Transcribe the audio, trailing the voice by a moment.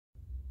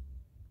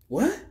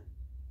What?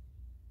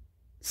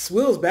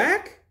 SWILL's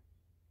back?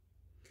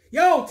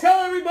 Yo,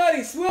 tell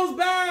everybody, SWILL's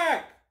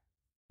back!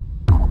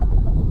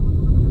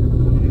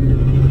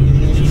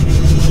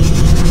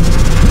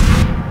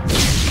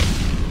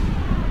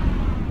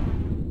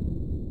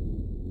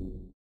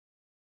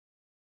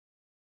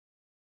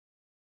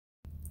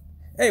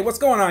 Hey, what's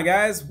going on,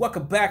 guys?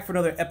 Welcome back for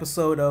another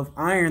episode of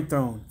Iron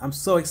Throne. I'm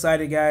so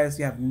excited, guys.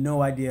 You have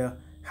no idea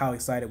how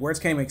excited. Words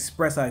can't even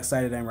express how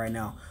excited I am right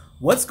now.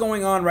 What's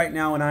going on right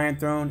now in Iron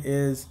Throne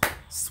is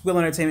SWILL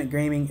Entertainment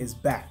Gaming is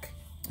back.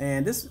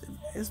 And this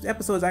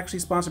episode is actually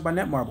sponsored by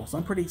Netmarble, so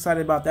I'm pretty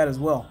excited about that as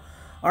well.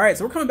 Alright,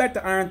 so we're coming back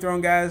to Iron Throne,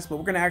 guys, but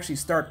we're going to actually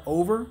start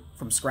over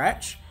from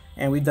scratch.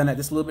 And we've done that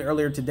just a little bit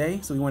earlier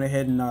today, so we went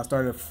ahead and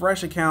started a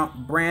fresh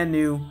account, brand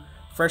new,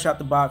 fresh out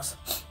the box.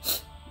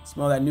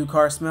 Smell that new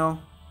car smell?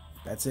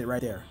 That's it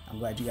right there. I'm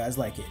glad you guys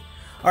like it.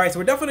 Alright, so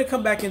we're definitely going to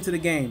come back into the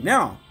game.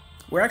 Now,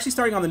 we're actually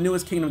starting on the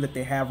newest kingdom that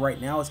they have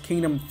right now. It's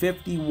Kingdom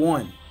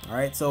 51.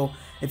 Alright, so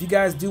if you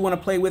guys do want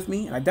to play with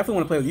me, and I definitely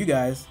want to play with you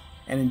guys,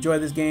 and enjoy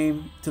this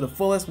game to the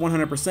fullest,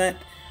 100%,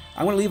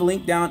 I'm going to leave a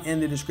link down in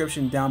the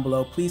description down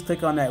below. Please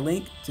click on that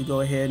link to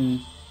go ahead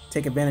and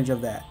take advantage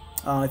of that.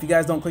 If you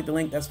guys don't click the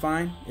link, that's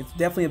fine. It's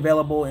definitely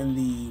available in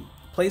the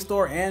Play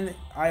Store and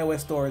iOS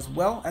Store as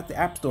well, at the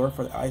App Store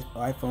for the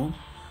iPhone.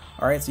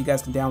 Alright, so you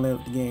guys can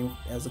download the game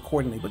as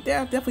accordingly. But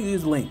yeah, definitely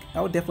use the link.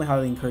 I would definitely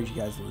highly encourage you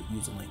guys to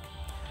use the link.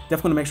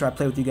 Definitely want to make sure I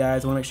play with you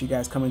guys. I want to make sure you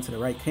guys come into the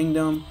right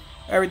kingdom.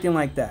 Everything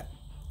like that.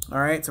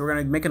 Alright, so we're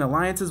going to make an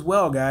alliance as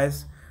well,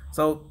 guys.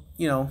 So,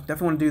 you know,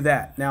 definitely want to do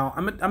that. Now,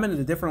 I'm in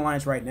a different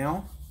alliance right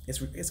now.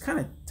 It's kind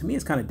of, to me,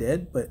 it's kind of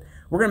dead. But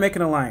we're going to make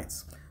an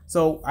alliance.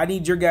 So I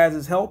need your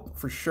guys' help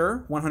for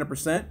sure,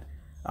 100%.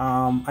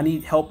 I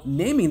need help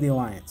naming the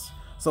alliance.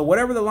 So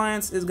whatever the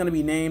alliance is going to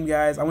be named,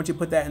 guys, I want you to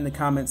put that in the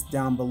comments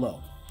down below.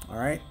 All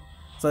right.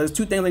 So there's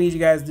two things I need you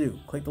guys to do.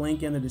 Click the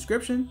link in the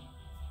description.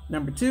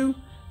 Number 2,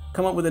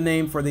 come up with a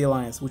name for the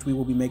alliance, which we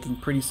will be making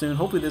pretty soon.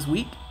 Hopefully this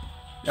week.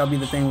 That'll be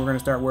the thing we're going to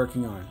start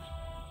working on.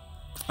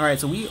 All right.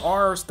 So we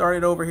are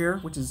started over here,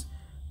 which is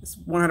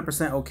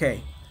 100%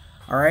 okay.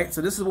 All right. So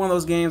this is one of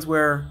those games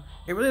where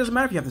it really doesn't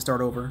matter if you have to start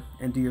over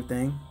and do your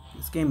thing.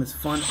 This game is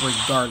fun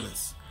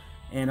regardless.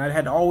 And I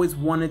had always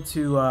wanted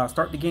to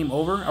start the game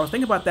over. I was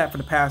thinking about that for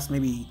the past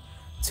maybe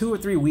 2 or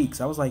 3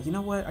 weeks. I was like, you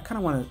know what? I kind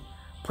of want to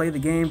play the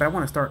game, but I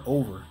want to start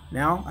over.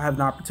 Now I have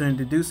an opportunity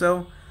to do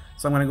so.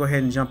 So I'm going to go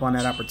ahead and jump on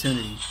that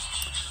opportunity.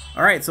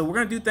 All right, so we're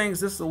going to do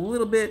things just a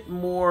little bit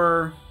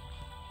more,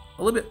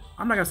 I'm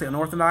not going to say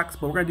unorthodox,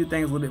 but we're going to do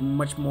things a little bit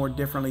much more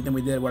differently than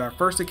we did with our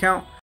first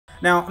account.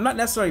 Now, I'm not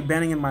necessarily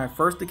banning in my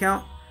first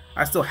account.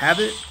 I still have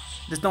it.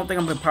 Just don't think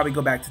I'm going to probably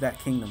go back to that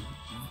kingdom.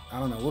 I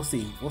don't know. We'll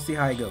see. We'll see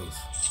how it goes.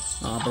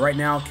 But right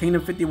now,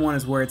 Kingdom 51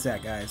 is where it's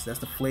at, guys. That's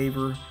the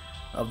flavor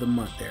of the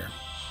month there.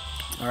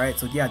 Alright,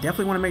 so yeah,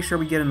 definitely want to make sure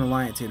we get an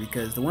alliance here,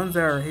 because the ones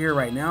that are here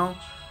right now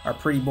are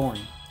pretty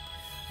boring.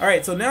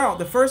 Alright, so now,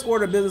 the first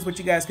order of business, what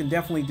you guys can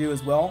definitely do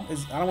as well,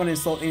 is I don't want to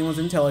insult anyone's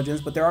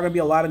intelligence, but there are going to be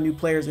a lot of new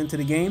players into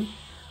the game.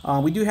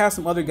 We do have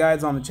some other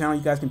guides on the channel.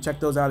 You guys can check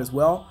those out as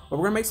well. But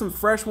we're going to make some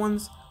fresh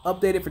ones,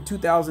 updated for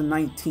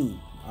 2019.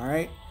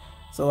 Alright?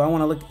 So I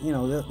want to look, you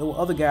know, the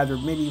other guys are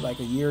maybe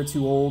like a year or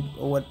 2 old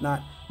or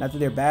whatnot. Not that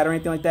they're bad or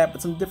anything like that,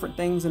 but some different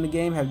things in the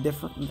game have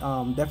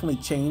definitely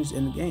changed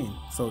in the game.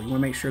 So you want to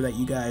make sure that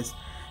you guys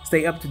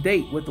stay up to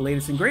date with the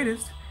latest and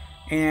greatest.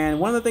 And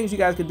one of the things you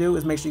guys can do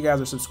is make sure you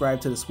guys are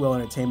subscribed to the SWILL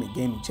Entertainment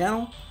Gaming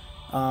channel.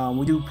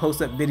 We do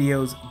post up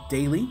videos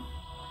daily.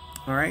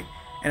 All right.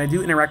 And I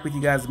do interact with you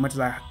guys as much as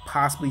I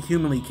possibly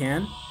humanly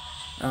can.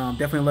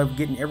 Definitely love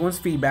getting everyone's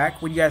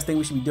feedback. What do you guys think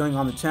we should be doing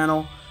on the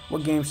channel?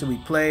 What games should we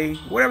play?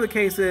 Whatever the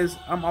case is,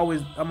 I'm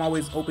always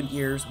open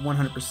ears,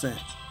 100%.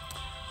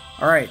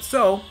 Alright,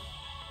 so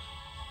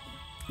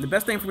the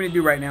best thing for me to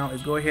do right now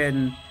is go ahead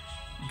and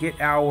get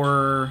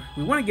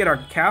we want to get our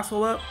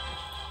castle up,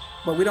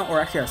 but we don't, or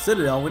actually our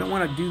citadel, we don't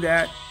want to do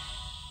that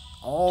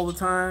all the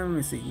time. Let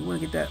me see, we want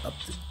to get that up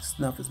to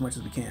snuff as much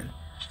as we can.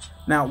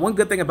 Now, one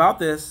good thing about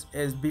this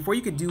is before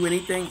you could do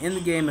anything in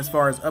the game as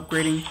far as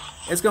upgrading,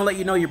 it's going to let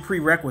you know your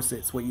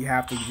prerequisites, what you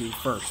have to do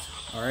first.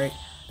 Alright,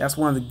 that's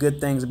one of the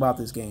good things about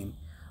this game.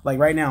 Like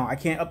right now, I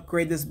can't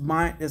upgrade this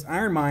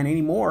iron mine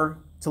anymore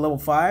to level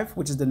 5,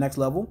 which is the next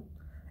level,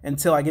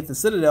 until I get the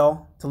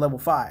citadel to level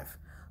 5.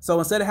 So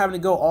instead of having to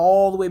go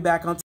all the way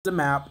back onto the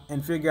map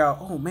and figure out,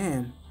 oh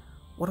man,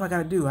 what do I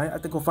gotta do? I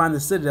have to go find the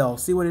citadel,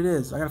 see what it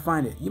is. I gotta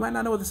find it. You might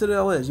not know what the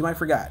citadel is. You might have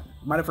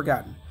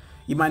forgotten.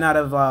 You might not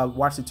have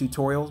watched the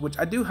tutorials, which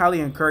I do highly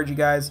encourage you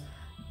guys,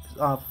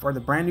 for the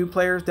brand new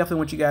players, definitely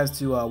want you guys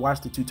to watch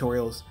the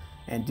tutorials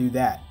and do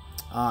that.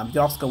 You can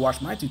also go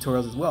watch my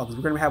tutorials as well, because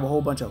we're gonna have a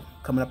whole bunch of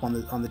coming up on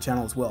the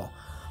channel as well.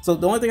 So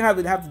the only thing I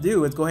have to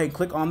do is go ahead and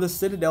click on the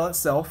citadel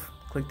itself,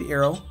 click the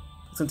arrow.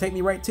 It's going to take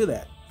me right to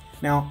that.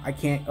 Now, I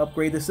can't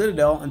upgrade the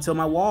citadel until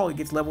my wall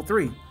gets level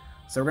 3.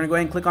 So we're going to go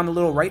ahead and click on the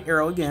little right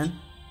arrow again.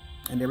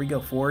 And there we go,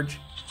 forge.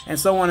 And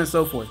so on and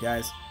so forth,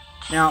 guys.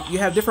 Now, you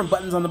have different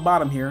buttons on the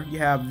bottom here. You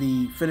have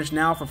the finish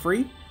now for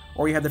free,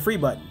 or you have the free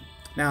button.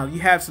 Now, you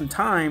have some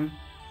time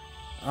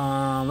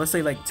let's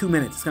say like 2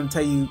 minutes. It's going to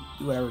tell you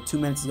whatever 2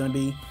 minutes is going to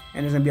be,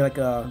 and there's going to be like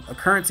a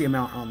currency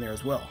amount on there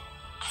as well.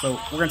 So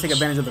we're going to take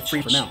advantage of the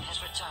free for now.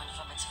 Has returned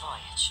from its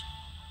voyage.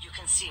 You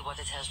can see what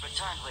it has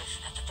returned with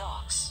at the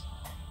docks.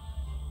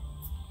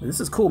 This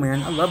is cool,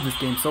 man. I love this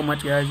game so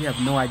much, guys. You have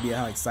no idea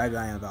how excited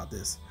I am about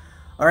this.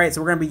 Alright,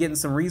 so we're going to be getting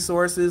some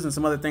resources and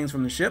some other things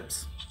from the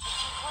ships.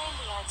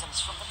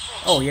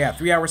 Oh yeah,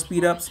 3-hour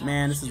speed ups.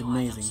 Man, this is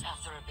amazing.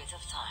 After a bit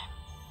of time.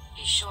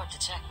 Be sure to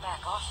check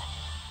back often.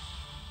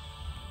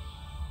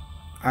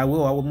 I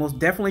will most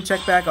definitely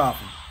check back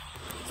often.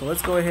 So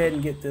let's go ahead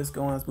and get this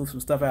going. Let's move some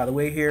stuff out of the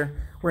way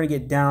here. We're going to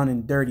get down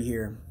and dirty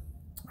here.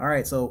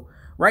 Alright, so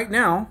right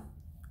now,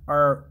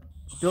 our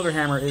builder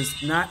hammer is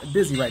not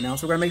busy right now.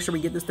 So we're going to make sure we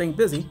get this thing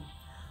busy.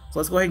 So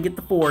let's go ahead and get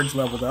the forge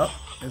leveled up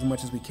as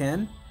much as we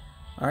can.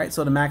 Alright,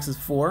 so the max is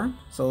 4.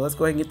 So let's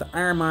go ahead and get the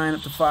iron mine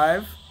up to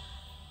 5.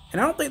 And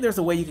I don't think there's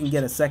a way you can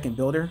get a second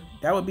builder.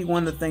 That would be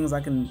one of the things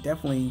I can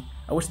definitely...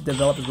 I wish the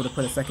developers would have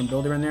put a second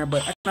builder in there,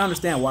 but I can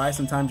understand why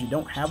sometimes you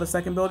don't have a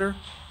second builder.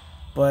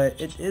 But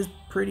it is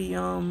pretty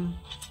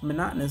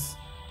monotonous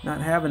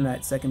not having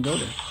that second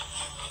builder.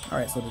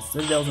 Alright, so the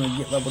Citadel's going to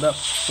get leveled up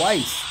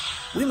twice.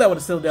 We leveled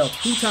the Citadel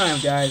 2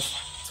 times, guys.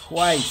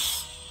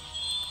 Twice.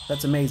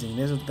 That's amazing.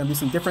 There's going to be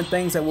some different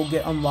things that will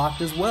get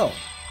unlocked as well.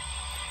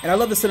 And I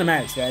love the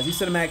cinematics, guys. These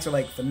cinematics are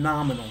like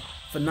phenomenal.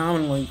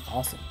 Phenomenally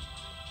awesome.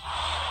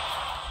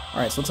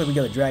 Alright, so looks like we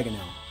got a dragon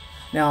now.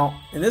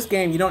 Now, in this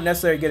game, you don't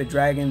necessarily get a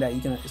dragon that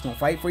it's going to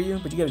fight for you,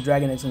 but you get a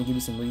dragon that's going to give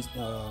you some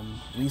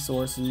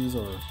resources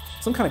or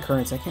some kind of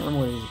currency. I can't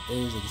remember what it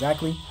is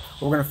exactly.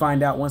 But we're going to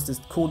find out once this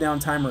cooldown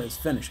timer is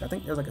finished. I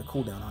think there's like a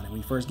cooldown on it when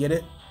you first get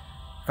it,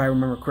 if I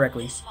remember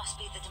correctly. This must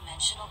be the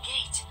dimensional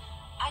gate.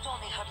 I'd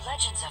only heard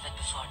legends of it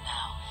before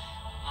now.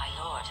 My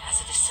lord,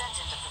 as a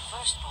descendant of the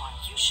firstborn,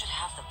 you should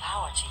have the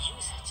power to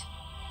use it.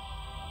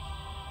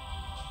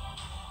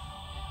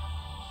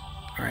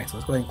 Alright, so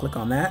let's go ahead and click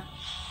on that.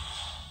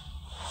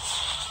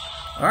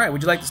 Alright,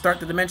 would you like to start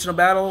the dimensional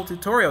battle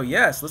tutorial?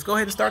 Yes, let's go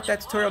ahead and start that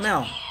tutorial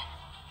now.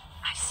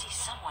 I see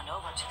someone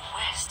over to the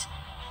west.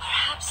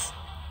 Perhaps...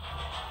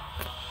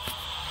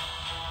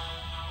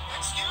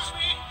 Excuse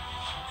me?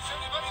 Is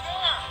anybody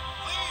there?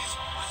 Please,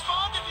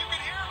 respond if you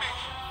can hear me.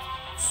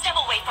 Step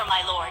away from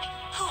my lord.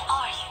 Who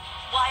are you?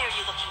 Why are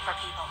you looking for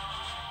people?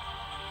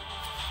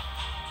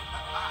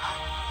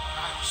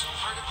 I was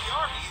part of the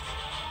army.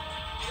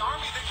 The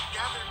army that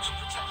gathered to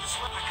protect this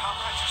land. My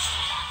comrades are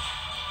still active.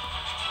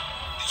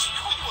 Did she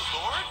call you a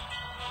lord?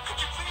 Could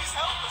you please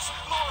help us,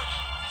 Lord?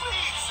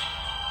 Please!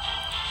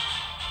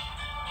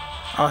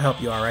 I'll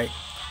help you, alright.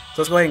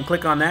 So let's go ahead and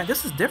click on that.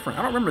 This is different.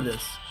 I don't remember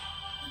this.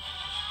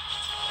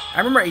 I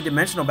remember a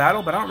dimensional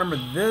battle, but I don't remember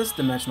this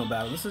dimensional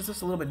battle. This is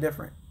just a little bit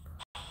different.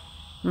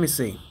 Let me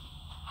see.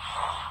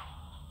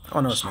 Oh,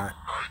 no, it's not.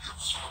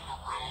 Maggots from the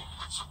realm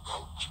that's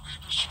about to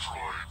be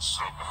destroyed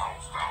somehow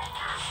found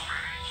their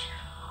way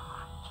here.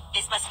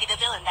 This must be the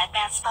villain that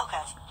man spoke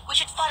of. We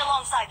should fight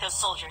alongside those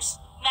soldiers.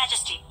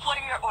 Majesty, what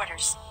are your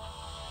orders?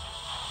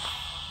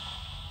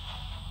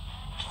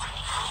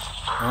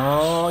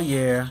 Oh,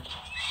 yeah.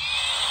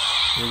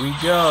 Here we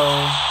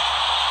go.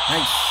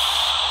 Nice.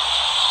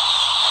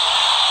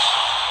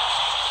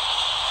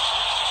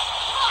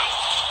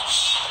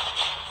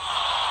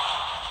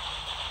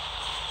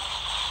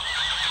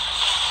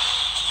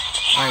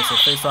 Alright, so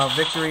face off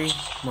victory.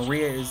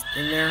 Maria is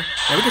in there.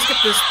 Now we can skip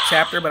this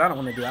chapter, but I don't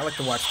want to do it. I like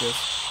to watch this.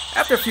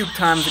 After a few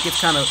times, it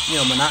gets kind of,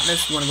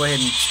 monotonous. You want to go ahead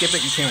and skip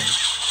it, you can.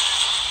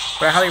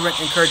 But I highly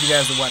encourage you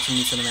guys to watch some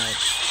new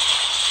cinematics.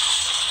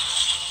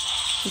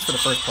 At least for the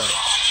first part.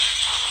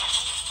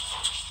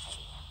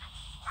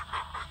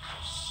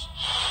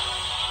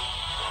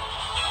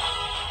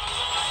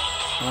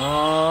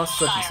 Oh,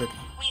 sucky.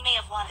 We may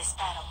have won this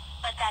battle,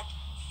 but that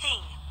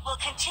thing will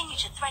continue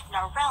to threaten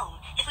our realm.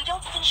 If we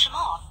don't finish him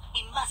off,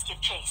 we must give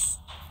chase.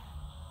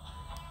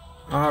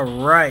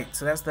 Alright,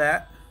 so that's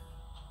that.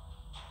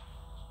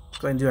 Let's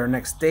go ahead and do our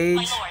next stage.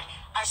 My lord,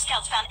 our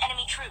scouts found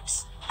enemy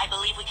troops. I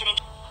believe we can...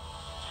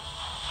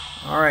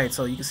 Alright,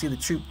 so you can see the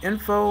troop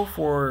info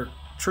for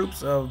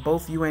troops of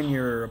both you and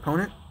your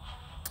opponent.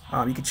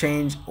 You can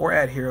change or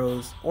add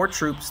heroes or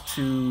troops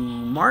to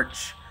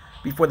march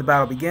before the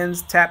battle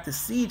begins. Tap the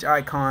siege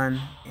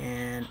icon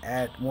and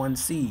add 1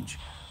 siege.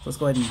 So let's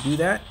go ahead and do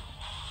that.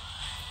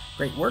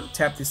 Great work.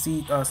 Tap the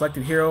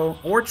selected hero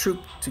or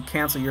troop to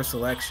cancel your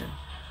selection.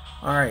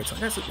 Alright, so I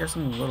guess there's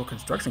some little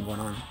construction going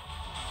on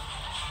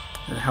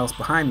in the house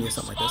behind me or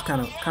something like that.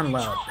 It's kind of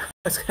loud.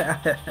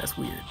 That's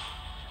weird.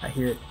 I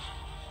hear it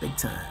big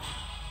time.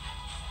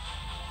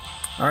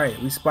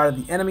 Alright, we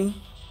spotted the enemy.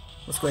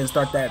 Let's go ahead and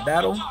start that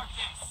battle.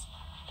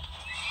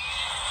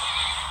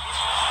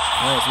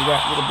 Alright, so we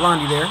got little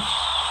Blondie there.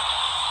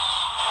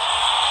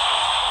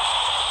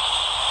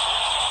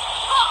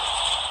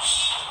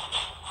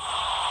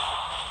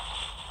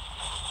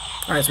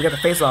 Alright, so we got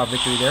the face-off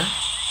victory there.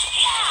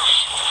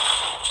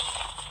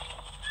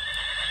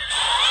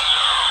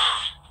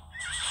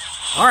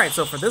 Alright,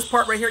 so for this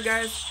part right here,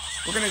 guys,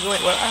 we're going to go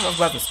ahead. Well, I was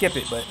about to skip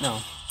it, but no.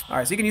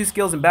 Alright, so you can use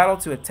skills in battle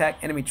to attack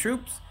enemy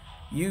troops.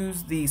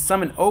 use the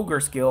Summon Ogre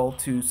skill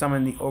to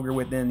summon the ogre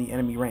within the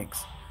enemy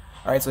ranks.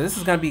 Alright, so this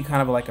is going to be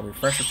kind of like a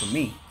refresher for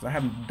me, because I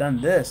haven't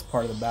done this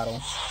part of the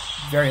battle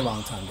very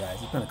long time,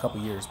 guys. It's been a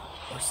couple years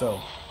or so,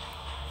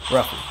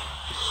 roughly.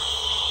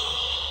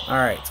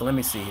 Alright, so let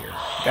me see here.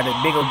 Got a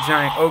big old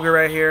giant ogre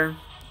right here.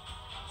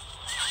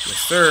 Yes,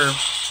 sir.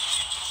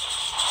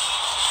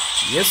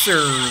 Yes,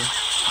 sir.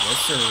 Yes,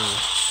 sir.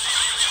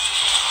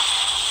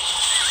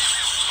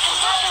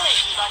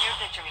 Congratulations on your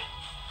victory.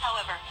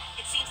 However,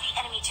 it seems the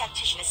enemy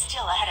tactician is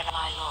still ahead of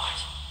My lord,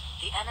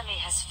 the enemy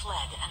has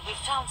fled, and we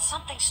found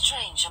something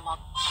strange among...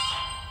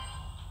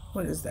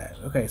 What is that?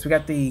 Okay, so we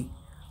got the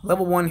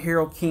level 1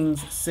 Hero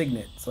King's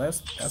Signet. So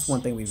that's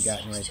one thing we've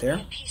gotten right there.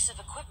 A piece of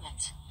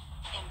equipment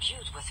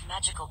imbued with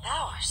magical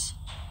powers.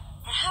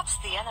 Perhaps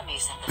the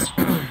enemies in this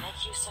world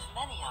make use of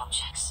many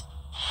objects.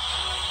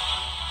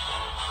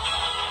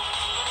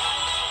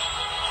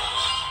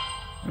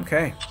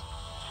 Okay.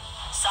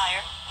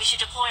 Sire, we should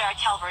deploy our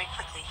cavalry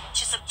quickly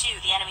to subdue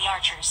the enemy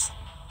archers.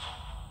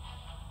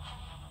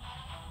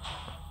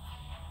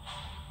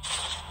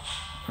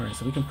 Alright,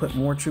 so we can put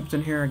more troops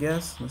in here, I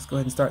guess. Let's go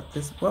ahead and start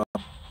this. Well,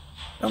 I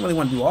don't really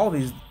want to do all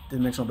these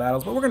dimensional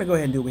battles, but we're going to go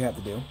ahead and do what we have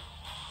to do.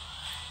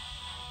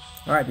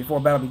 Alright, before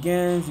battle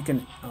begins, you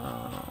can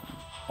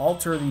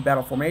alter the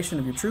battle formation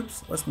of your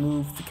troops. Let's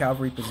move to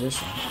cavalry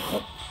position.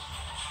 Oh.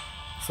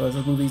 So let's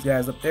move these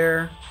guys up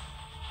there.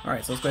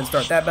 Alright, so let's go ahead and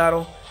start that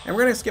battle. And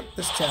we're going to skip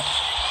this chat.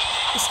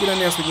 Let's get on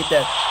there so we get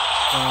that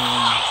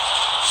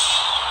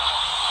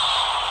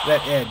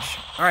edge.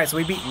 Alright, so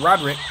we beat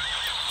Roderick.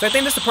 So I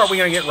think this is the part we're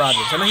going to get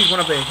Roderick. So I know he's one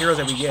of the heroes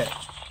that we get.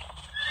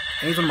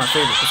 And he's one of my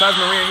favorites. Besides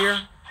Maria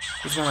here,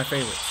 he's one of my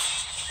favorites.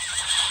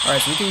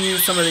 Alright, so we can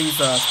use some of these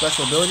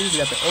special abilities. We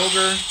got the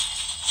Ogre.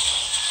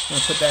 I'm going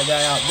to put that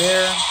guy out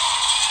there.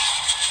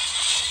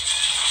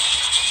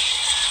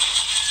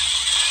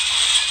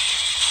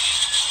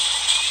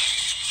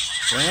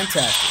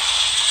 Fantastic.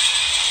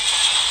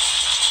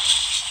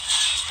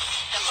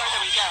 The further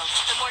we go,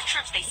 the more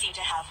troops they seem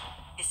to have.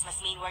 This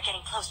must mean we're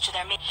getting close to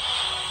their main...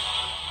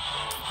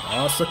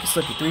 Oh, sucky,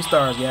 sucky. 3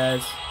 stars,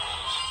 guys.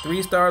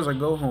 3 stars or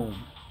go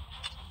home.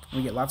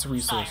 We get lots of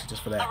resources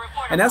just for that.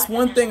 And that's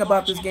one thing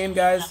about this game,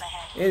 guys.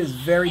 It is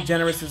very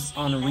generous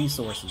on the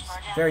resources.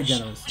 Very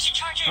generous.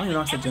 I don't even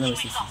know if I said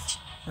generous.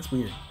 That's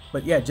weird.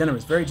 But yeah,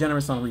 generous. Very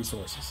generous on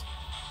resources.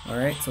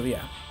 Alright, so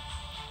yeah.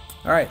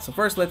 Alright, so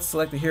first let's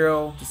select the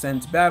hero to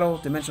send to battle.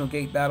 Dimensional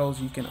Gate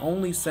battles, you can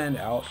only send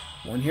out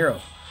 1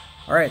 hero.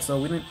 Alright,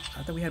 so I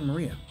thought we had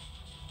Maria.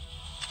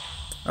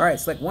 Alright,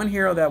 select 1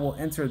 hero that will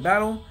enter the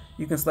battle.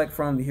 You can select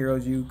from the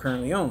heroes you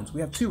currently own. So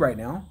we have 2 right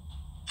now.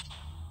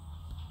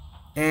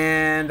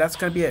 And that's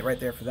going to be it right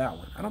there for that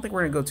one. I don't think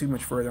we're going to go too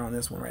much further on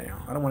this one right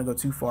now. I don't want to go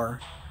too far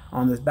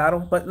on this battle.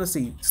 But let's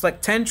see.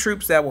 Select 10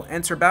 troops that will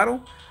enter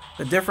battle.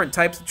 The different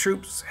types of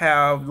troops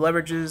have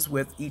leverages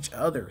with each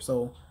other.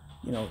 So,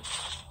 you know,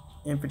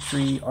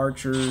 infantry,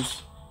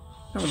 archers.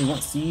 I don't really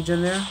want siege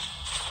in there.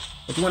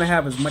 But you want to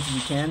have as much as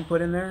you can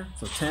put in there.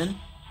 So 10.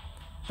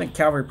 I think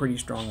cavalry are pretty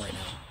strong right now.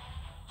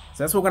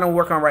 So that's what we're going to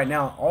work on right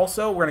now.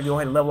 Also, we're going to go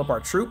ahead and level up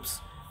our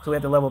troops. So we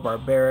have to level up our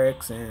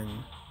barracks and...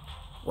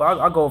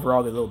 Well, I'll go over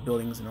all the little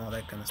buildings and all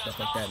that kind of stuff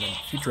like that in a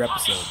future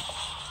episode.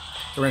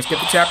 So we're going to skip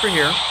the chapter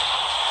here.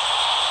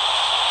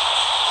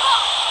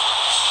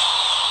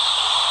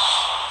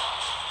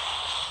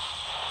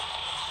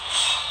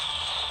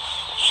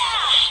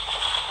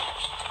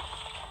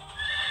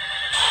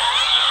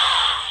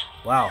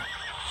 Wow.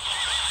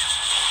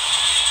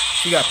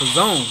 She got the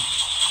zone.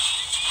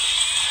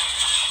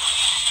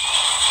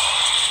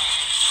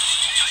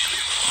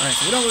 Alright,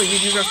 so we don't really need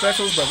to use our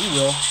specials, but we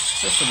will.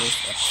 Just for this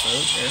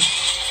episode there.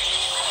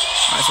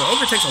 Alright, so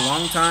Ogre takes a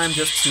long time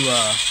just to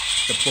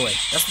deploy.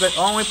 That's the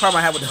only problem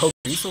I have with the Ogre.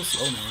 He's so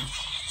slow, man.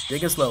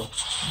 Big and slow.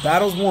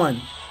 Battle's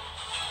won.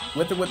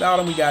 With or without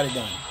him, we got it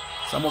done.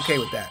 So I'm okay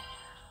with that.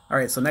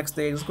 Alright, so next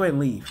day, let's go ahead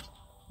and leave.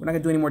 We're not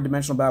going to do any more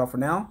dimensional battle for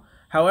now.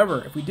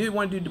 However, if we do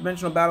want to do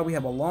dimensional battle, we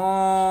have a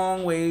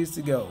long ways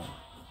to go.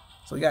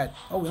 So we got...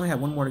 Oh, we only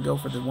have 1 more to go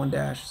for the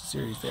 1-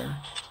 series there.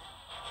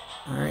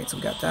 Alright, so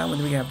we got that one.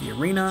 Then we have the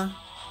arena.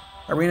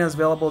 Arena is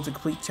available to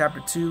complete chapter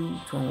 2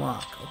 to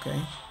unlock. Okay.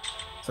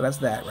 So that's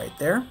that right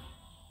there.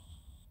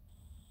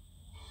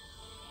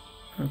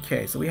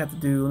 Okay, so we have to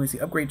do, let me see,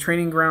 upgrade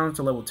training grounds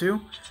to level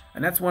 2.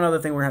 And that's one other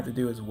thing we're going to have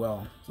to do as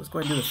well. So let's go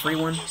ahead and do the free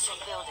one. Using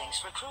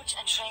buildings, recruit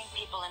and train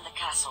people in the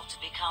castle to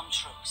become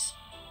troops.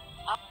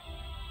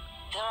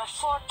 There are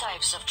 4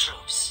 types of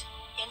troops: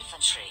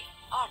 infantry,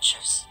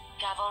 archers,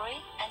 cavalry,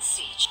 and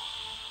siege.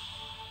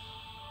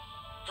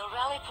 The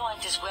rally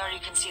point is where you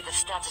can see the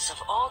status of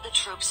all the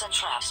troops and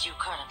traps you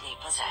currently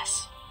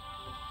possess.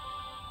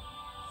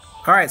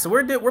 Alright, so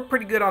we're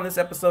pretty good on this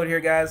episode here,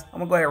 guys. I'm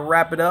going to go ahead and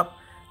wrap it up.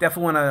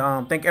 Definitely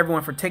want to thank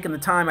everyone for taking the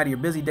time out of your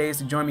busy days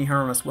to join me here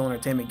on the SWILL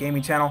Entertainment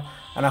Gaming channel.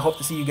 And I hope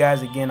to see you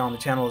guys again on the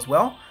channel as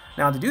well.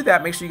 Now, to do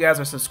that, make sure you guys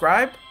are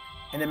subscribed.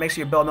 And then make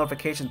sure your bell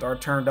notifications are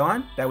turned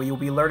on. That way you'll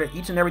be alerted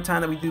each and every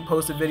time that we do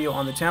post a video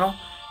on the channel.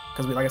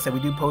 Because, like I said,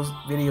 we do post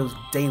videos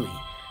daily.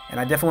 And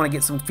I definitely want to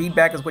get some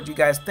feedback as what you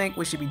guys think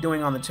we should be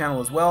doing on the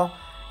channel as well.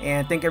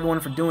 And thank everyone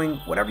for doing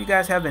whatever you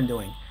guys have been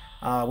doing.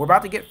 We're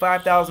about to get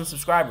 5,000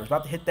 subscribers.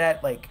 About to hit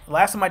that. Like,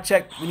 last time I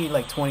checked, we need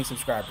like 20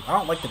 subscribers. I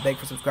don't like to beg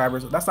for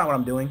subscribers. That's not what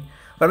I'm doing.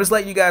 But I'm just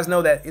letting you guys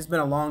know that it's been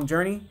a long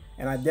journey,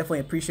 and I definitely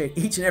appreciate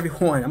each and every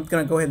one. I'm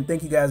going to go ahead and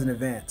thank you guys in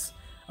advance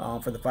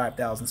for the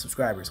 5,000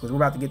 subscribers, because we're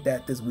about to get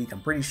that this week,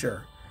 I'm pretty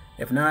sure.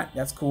 If not,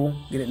 that's cool.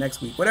 Get it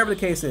next week. Whatever the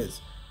case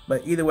is.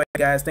 But either way,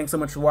 guys, thanks so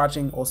much for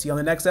watching. We'll see you on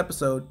the next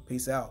episode.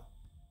 Peace out.